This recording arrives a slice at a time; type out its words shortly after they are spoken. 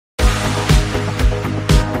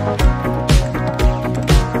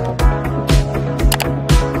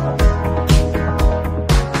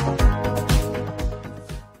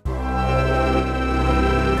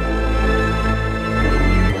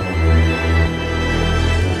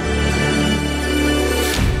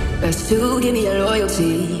to give me that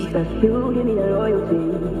loyalty.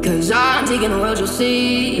 Cause I'm taking the world, you'll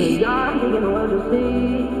see.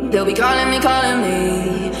 They'll be calling me, calling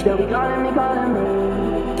me. They'll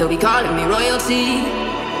be calling me royalty.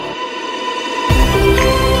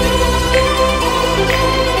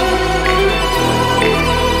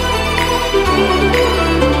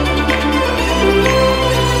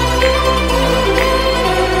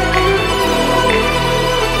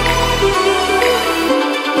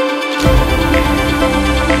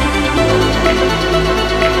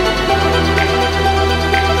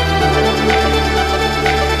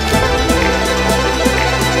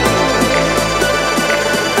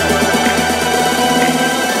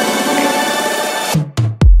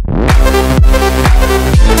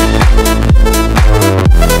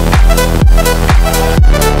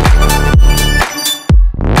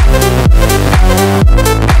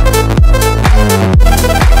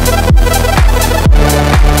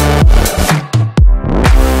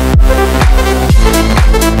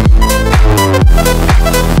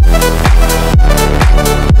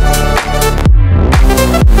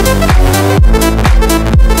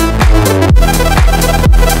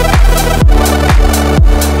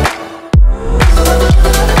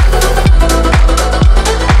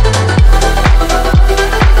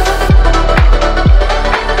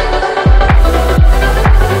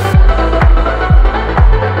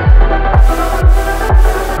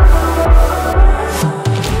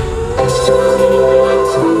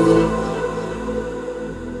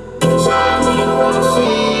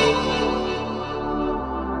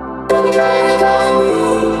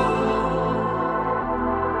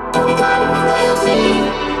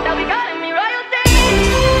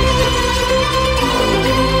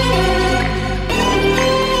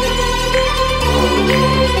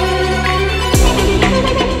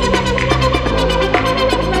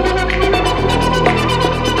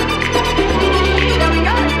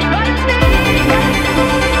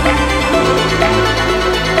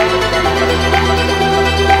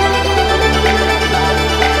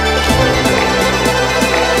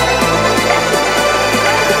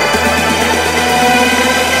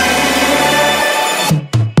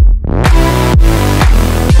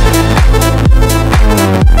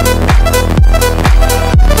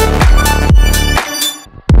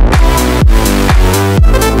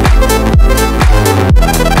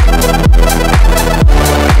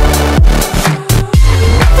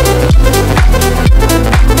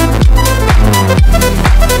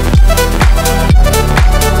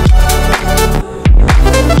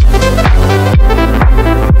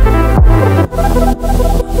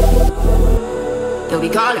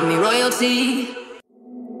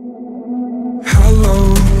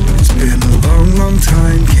 Hello, it's been a long, long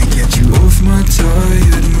time. Can't get you off my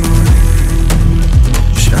tired mind.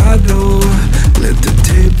 Shadow, let the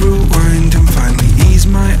tape rewind and finally ease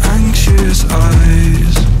my anxious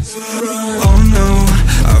eyes. Oh no,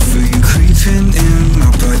 I feel you creeping in,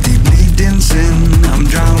 my body bleeding sin. I'm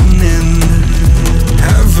drowning.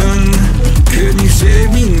 Heaven, can you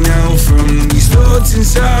save me now from these thoughts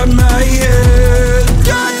inside my head?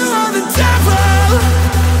 God, you are the devil,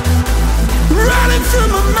 running through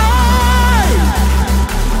my mind.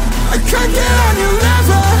 I can't get on your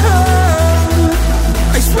level.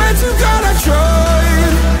 I swear to God I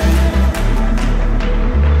tried.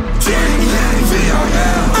 Ding, ding,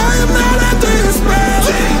 VRL. I am not under your spell.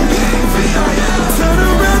 Ding, ding, VRL. Turn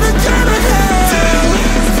around and turn ahead. Ding,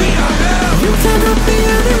 ding, VRL. You cannot be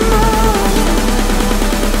anymore.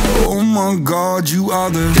 Oh my God, you are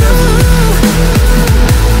the devil.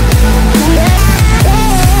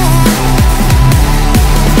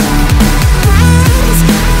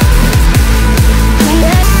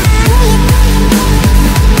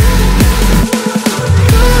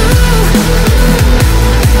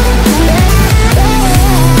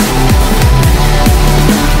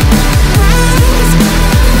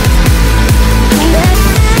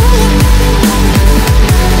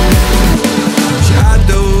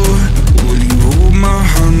 Shadow, will you hold my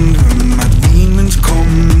hand?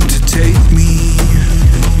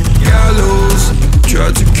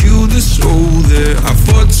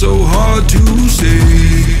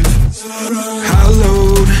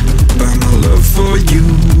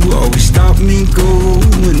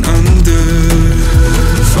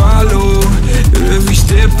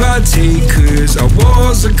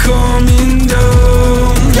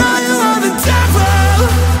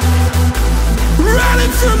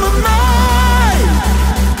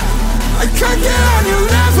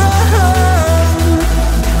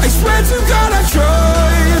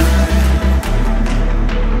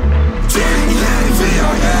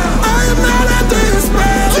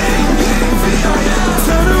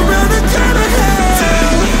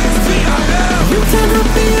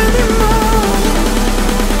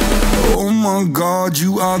 God,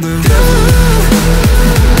 you are the devil.